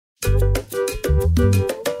Hi,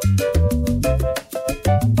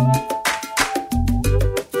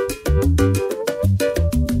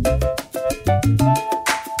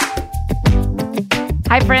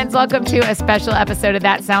 friends. Welcome to a special episode of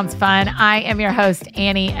That Sounds Fun. I am your host,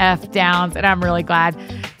 Annie F. Downs, and I'm really glad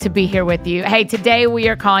to be here with you. Hey, today we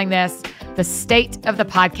are calling this the State of the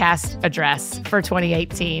Podcast Address for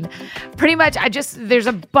 2018. Pretty much, there's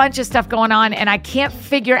a bunch of stuff going on, and I can't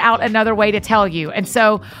figure out another way to tell you. And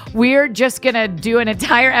so we're just going to do an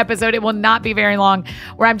entire episode. It will not be very long,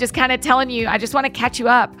 where I'm just kind of telling you, I just want to catch you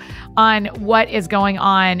up on what is going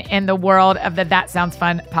on in the world of the That Sounds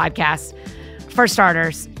Fun podcast. For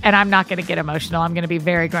starters, and I'm not going to get emotional. I'm going to be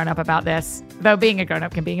very grown up about this, though being a grown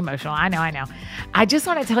up can be emotional. I know. I just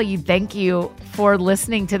want to tell you thank you for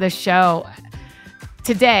listening to the show.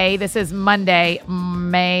 Today, this is Monday,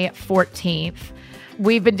 May 14th.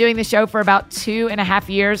 We've been doing the show for about 2.5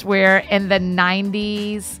 years. We're in the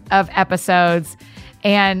 90s of episodes,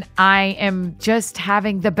 and I am just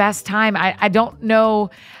having the best time. I don't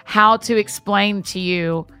know how to explain to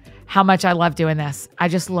you how much I love doing this. I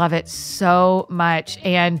just love it so much.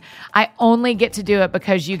 And I only get to do it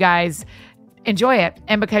because you guys enjoy it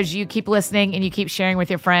and because you keep listening and you keep sharing with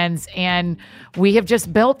your friends. And we have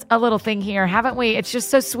just built a little thing here, haven't we? It's just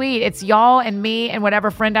so sweet. It's y'all and me and whatever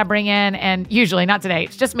friend I bring in. And usually, not today,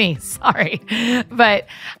 it's just me. Sorry. But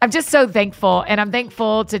I'm just so thankful. And I'm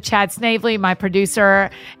thankful to Chad Snavely, my producer,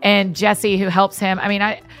 and Jesse, who helps him. I mean,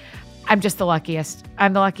 I'm just the luckiest.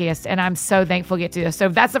 I'm the luckiest, and I'm so thankful to get to this. So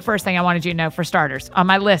that's the first thing I wanted you to know for starters. On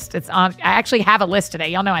my list, I actually have a list today.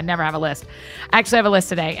 Y'all know I never have a list. I actually have a list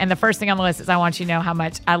today, and the first thing on the list is I want you to know how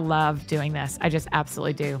much I love doing this. I just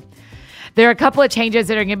absolutely do. There are a couple of changes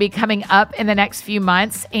that are going to be coming up in the next few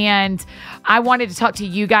months, and I wanted to talk to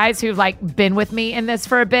you guys who've been with me in this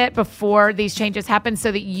for a bit before these changes happen so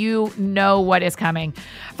that you know what is coming.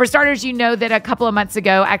 For starters, you know that a couple of months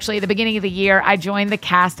ago, actually at the beginning of the year, I joined the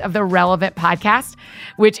cast of the Relevant podcast,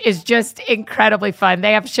 which is just incredibly fun.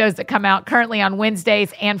 They have shows that come out currently on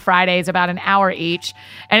Wednesdays and Fridays, about an hour each,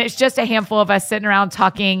 and it's just a handful of us sitting around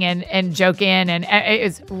talking and joking, and it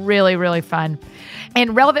is really, really fun.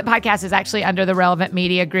 And Relevant Podcast is actually under the Relevant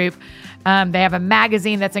Media Group. They have a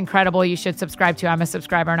magazine that's incredible. You should subscribe to. I'm a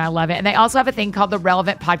subscriber and I love it. And they also have a thing called the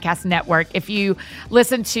Relevant Podcast Network. If you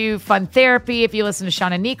listen to Fun Therapy, if you listen to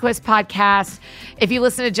Shauna Niequist's podcast, if you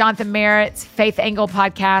listen to Jonathan Merritt's Faith Angle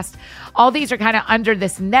podcast, all these are kind of under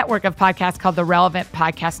this network of podcasts called the Relevant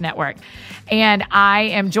Podcast Network. And I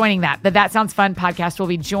am joining that. The That Sounds Fun podcast will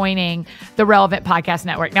be joining the Relevant Podcast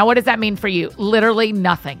Network. Now, what does that mean for you? Literally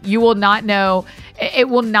nothing. You will not know. It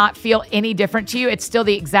will not feel any different to you. It's still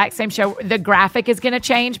the exact same show. The graphic is going to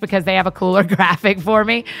change because they have a cooler graphic for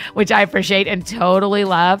me, which I appreciate and totally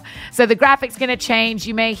love. So the graphic's going to change.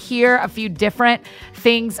 You may hear a few different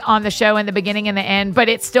things on the show in the beginning and the end, but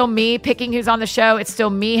it's still me picking who's on the show. It's still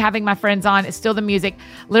me having my friends on. It's still the music.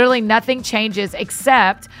 Literally nothing changes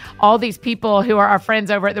except all these people who are our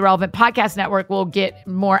friends over at the Relevant Podcast Network will get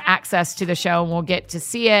more access to the show, and we'll get to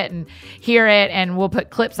see it and hear it, and we'll put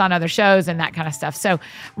clips on other shows and that kind of stuff. So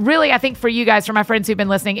really, I think for you guys, for my friends who've been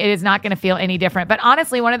listening, it is not going to feel any different. But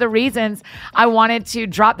honestly, one of the reasons I wanted to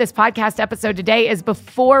drop this podcast episode today is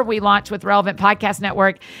before we launch with Relevant Podcast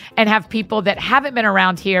Network and have people that haven't been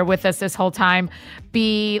around here with us this whole time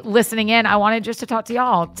be listening in, I wanted just to talk to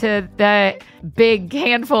y'all, to the big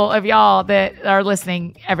handful of y'all that are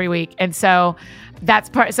listening every week. And so that's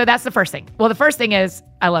the first thing. Well, the first thing is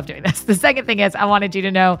I love doing this. The second thing is I wanted you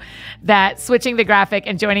to know that switching the graphic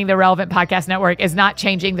and joining the Relevant Podcast Network is not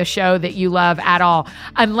changing the show that you love at all,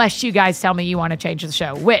 unless you guys tell me you want to change the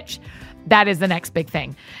show, which that is the next big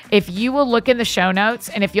thing. If you will look in the show notes,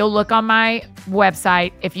 and if you'll look on my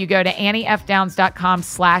website, if you go to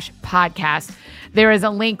anniefdowns.com/podcast, there is a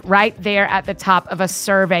link right there at the top of a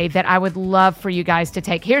survey that I would love for you guys to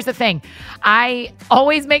take. Here's the thing. I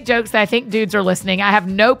always make jokes that I think dudes are listening. I have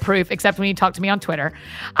no proof except when you talk to me on Twitter.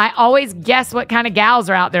 I always guess what kind of gals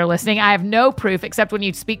are out there listening. I have no proof except when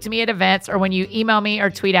you speak to me at events or when you email me or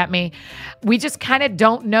tweet at me. We just kind of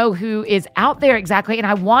don't know who is out there exactly. And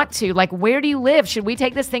I want to, where do you live? Should we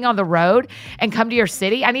take this thing on the road and come to your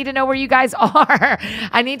city? I need to know where you guys are.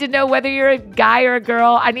 I need to know whether you're a guy or a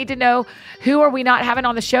girl. I need to know who are we not having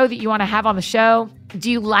on the show that you want to have on the show. Do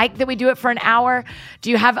you like that we do it for an hour? Do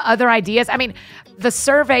you have other ideas? I mean, the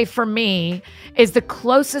survey for me is the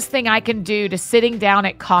closest thing I can do to sitting down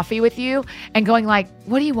at coffee with you and going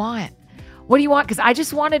what do you want? What do you want? Because I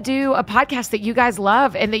just want to do a podcast that you guys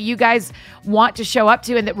love and that you guys want to show up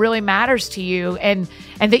to and that really matters to you and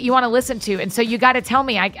that you want to listen to. And so you got to tell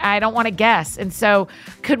me. I don't want to guess. And so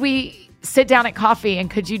could we sit down at coffee and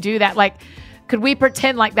could you do that? Could we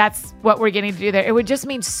pretend like that's what we're getting to do there? It would just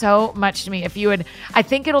mean so much to me if you would. I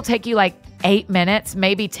think it'll take you like 8 minutes,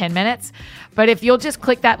 maybe 10 minutes. But if you'll just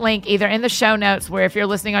click that link either in the show notes, where if you're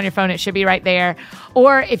listening on your phone, it should be right there.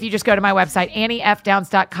 Or if you just go to my website,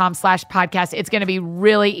 anniefdowns.com/podcast, it's going to be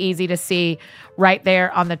really easy to see right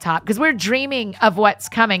there on the top, because we're dreaming of what's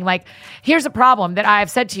coming. Like, here's a problem that I've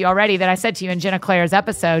said to you already, that I said to you in Jenna Claire's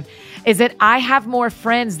episode, is that I have more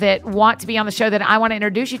friends that want to be on the show that I want to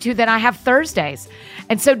introduce you to than I have Thursdays.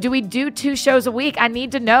 And so do we do 2 shows a week? I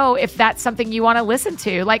need to know if that's something you want to listen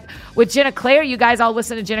to. Like with Jenna Claire, you guys all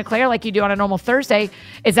listen to Jenna Claire like you do on a normal Thursday.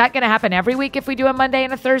 Is that going to happen every week if we do a Monday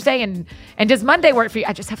and a Thursday? And does Monday work for you?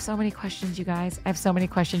 I just have so many questions, you guys. I have so many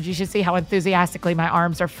questions. You should see how enthusiastically my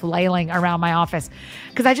arms are flailing around my office,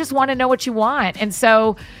 because I just want to know what you want. And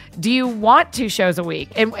so do you want 2 shows a week?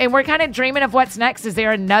 And we're kind of dreaming of what's next. Is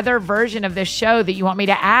there another version of this show that you want me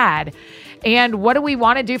to add? And what do we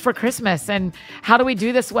want to do for Christmas? And how do we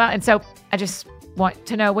do this well? And so I just want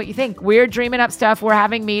to know what you think. We're dreaming up stuff. We're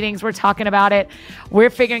having meetings. We're talking about it. We're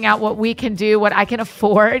figuring out what we can do, what I can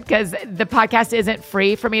afford, because the podcast isn't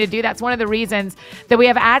free for me to do. That's one of the reasons that we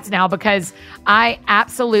have ads now, because I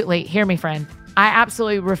absolutely, hear me, friend, I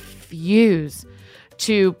absolutely refuse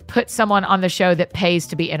to put someone on the show that pays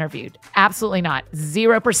to be interviewed. Absolutely not.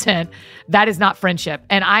 0%. That is not friendship.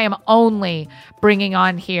 And I am only bringing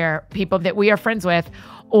on here people that we are friends with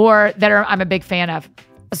or that I'm a big fan of.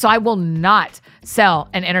 So I will not sell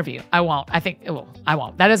an interview. I won't. I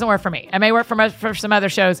won't. That doesn't work for me. It may work for some other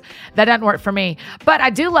shows. That doesn't work for me. But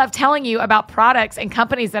I do love telling you about products and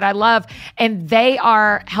companies that I love, and they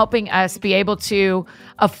are helping us be able to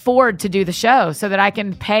afford to do the show so that I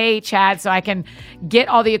can pay Chad, so I can get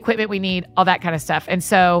all the equipment we need, all that kind of stuff. And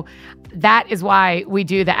so that is why we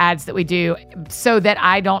do the ads that we do, so that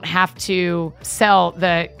I don't have to sell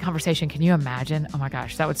the conversation. Can you imagine? Oh my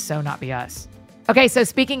gosh, that would so not be us. Okay, so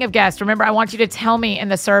speaking of guests, remember, I want you to tell me in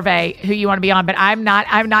the survey who you want to be on, but I'm not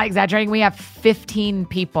exaggerating. We have 15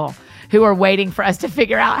 people who are waiting for us to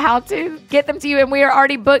figure out how to get them to you. And we are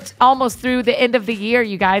already booked almost through the end of the year,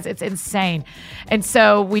 you guys. It's insane. And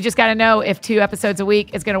so we just got to know if 2 episodes a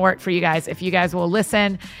week is going to work for you guys. If you guys will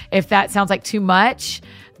listen, if that sounds like too much,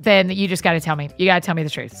 then you just got to tell me. You got to tell me the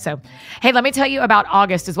truth. So, hey, let me tell you about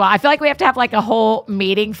August as well. I feel like we have to have like a whole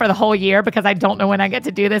meeting for the whole year, because I don't know when I get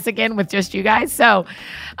to do this again with just you guys. So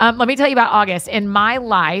let me tell you about August. In my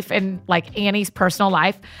life, and like Annie's personal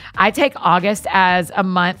life, I take August as a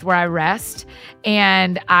month where I rest,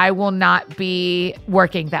 and I will not be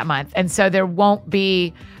working that month. And so there won't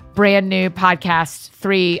be brand new podcasts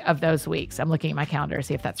 3 of those weeks. I'm looking at my calendar to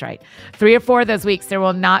see if that's right. 3 or 4 of those weeks, there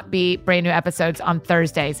will not be brand new episodes on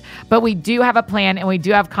Thursdays. But we do have a plan, and we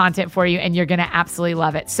do have content for you, and you're going to absolutely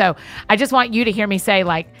love it. So I just want you to hear me say,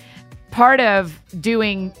 like, part of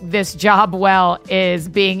doing this job well is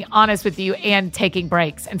being honest with you and taking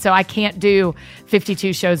breaks. And so I can't do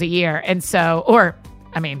 52 shows a year. And so,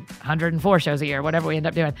 104 shows a year, whatever we end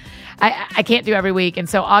up doing. I can't do every week. And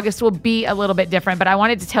so August will be a little bit different, but I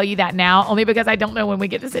wanted to tell you that now, only because I don't know when we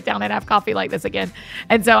get to sit down and have coffee like this again.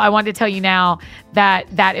 And so I wanted to tell you now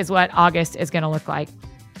that that is what August is going to look like.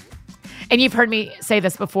 And you've heard me say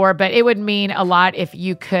this before, but it would mean a lot if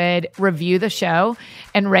you could review the show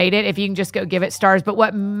and rate it, if you can just go give it stars. But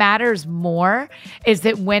what matters more is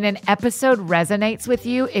that when an episode resonates with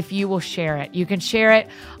you, if you will share it. You can share it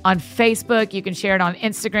on Facebook. You can share it on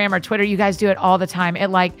Instagram or Twitter. You guys do it all the time. It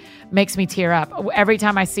like makes me tear up. Every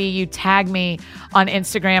time I see you tag me on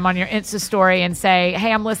Instagram, on your Insta story, and say,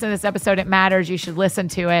 hey, I'm listening to this episode. It matters. You should listen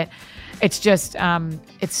to it. It's just,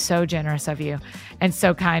 it's so generous of you and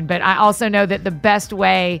so kind. But I also know that the best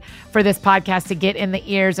way for this podcast to get in the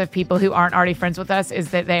ears of people who aren't already friends with us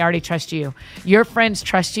is that they already trust you. Your friends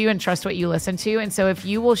trust you and trust what you listen to. And so if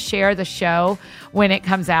you will share the show when it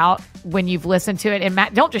comes out, when you've listened to it, and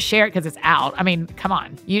don't just share it because it's out. I mean, come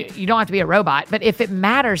on, you don't have to be a robot. But if it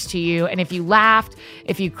matters to you, and if you laughed,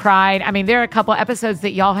 if you cried, I mean, there are a couple episodes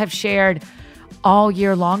that y'all have shared all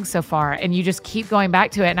year long so far, and you just keep going back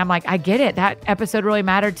to it. And I'm like, I get it. That episode really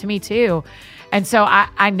mattered to me too. And so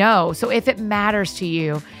I know. So if it matters to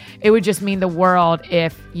you, it would just mean the world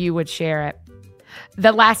if you would share it.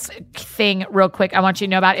 The last thing real quick I want you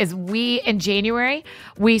to know about is in January,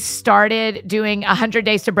 we started doing 100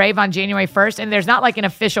 Days to Brave on January 1st. And there's not like an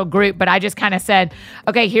official group, but I just kind of said,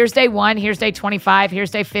 okay, here's day 1, here's day 25, here's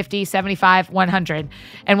day 50, 75, 100.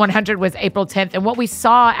 And 100 was April 10th. And what we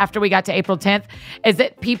saw after we got to April 10th is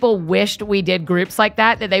that people wished we did groups like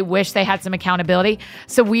that they wish they had some accountability.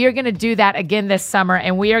 So we are going to do that again this summer.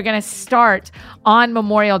 And we are going to start on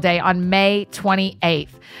Memorial Day on May 28th.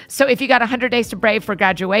 So if you got 100 Days to Brave save for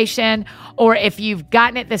graduation, or if you've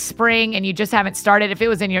gotten it this spring and you just haven't started, if it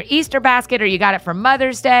was in your Easter basket or you got it for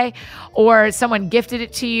Mother's Day, or someone gifted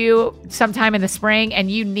it to you sometime in the spring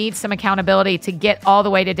and you need some accountability to get all the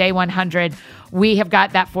way to day 100, we have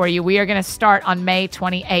got that for you. We are going to start on May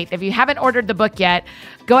 28th. If you haven't ordered the book yet,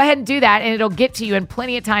 go ahead and do that, and it'll get to you in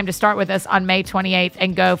plenty of time to start with us on May 28th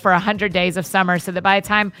and go for 100 days of summer, so that by the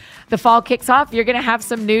time the fall kicks off, you're going to have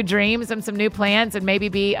some new dreams and some new plans and maybe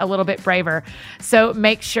be a little bit braver. So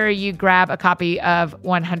make sure you grab a copy of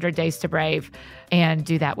 100 Days to Brave and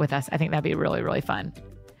do that with us. I think that'd be really, really fun.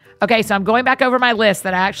 Okay, so I'm going back over my list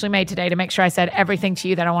that I actually made today to make sure I said everything to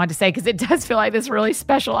you that I wanted to say, because it does feel like this really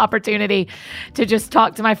special opportunity to just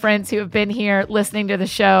talk to my friends who have been here listening to the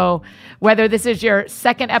show, whether this is your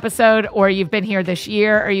second episode or you've been here this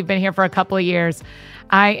year or you've been here for a couple of years.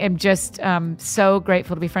 I am just so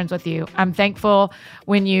grateful to be friends with you. I'm thankful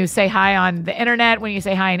when you say hi on the internet, when you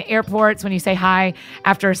say hi in airports, when you say hi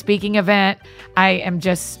after a speaking event. I am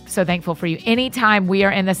just so thankful for you. Anytime we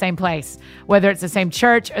are in the same place, whether it's the same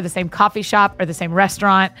church or the same coffee shop or the same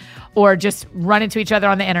restaurant or just run into each other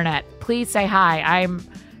on the internet, please say hi.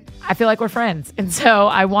 I feel like we're friends. And so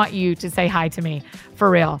I want you to say hi to me for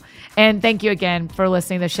real. And thank you again for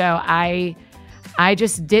listening to the show. I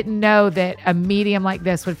just didn't know that a medium like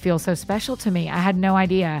this would feel so special to me. I had no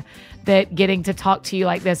idea that getting to talk to you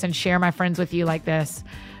like this and share my friends with you like this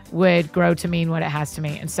would grow to mean what it has to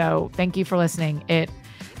me. And so thank you for listening. It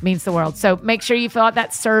means the world. So make sure you fill out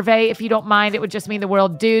that survey. If you don't mind, it would just mean the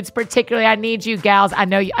world. Dudes, particularly, I need you. Gals, I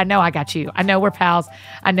know I got you. I know we're pals.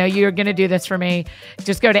 I know you're going to do this for me.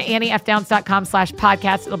 Just go to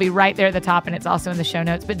anniefdowns.com/podcast. It'll be right there at the top, and it's also in the show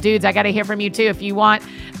notes. But dudes, I got to hear from you too. If you want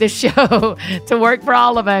this show to work for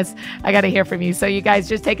all of us, I got to hear from you. So you guys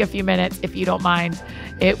just take a few minutes if you don't mind.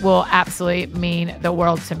 It will absolutely mean the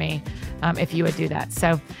world to me. If you would do that.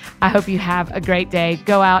 So I hope you have a great day.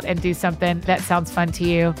 Go out and do something that sounds fun to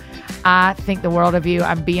you. I think the world of you.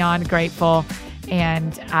 I'm beyond grateful.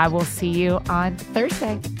 And I will see you on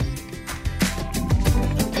Thursday.